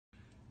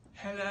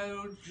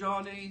Hello,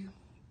 Johnny.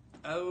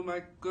 Oh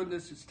my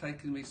goodness, it's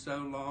taken me so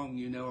long.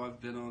 You know, I've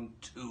been on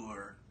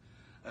tour.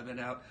 I've been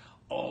out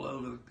all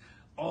over,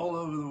 all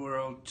over the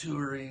world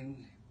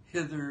touring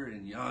hither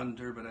and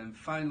yonder, but I'm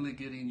finally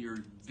getting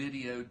your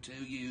video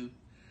to you.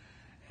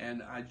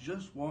 And I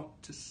just want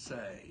to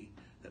say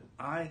that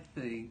I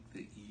think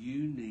that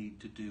you need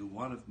to do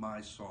one of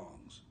my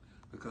songs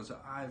because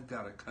I've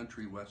got a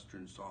country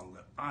western song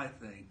that I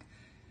think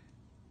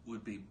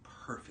would be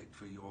perfect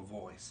for your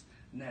voice.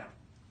 Now,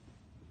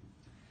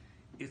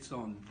 it's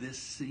on this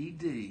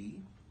CD,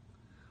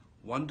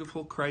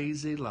 Wonderful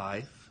Crazy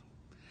Life,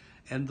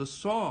 and the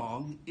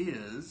song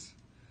is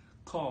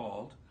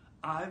called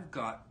I've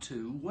Got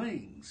Two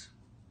Wings.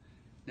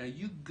 Now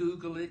you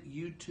Google it,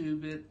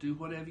 YouTube it, do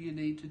whatever you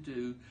need to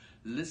do.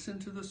 Listen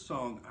to the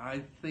song.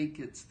 I think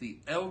it's the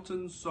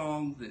Elton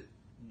song that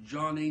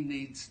Johnny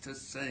needs to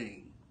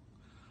sing.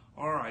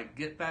 All right,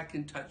 get back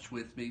in touch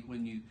with me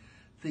when you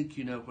think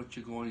you know what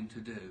you're going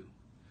to do.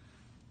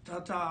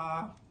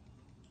 Ta-ta!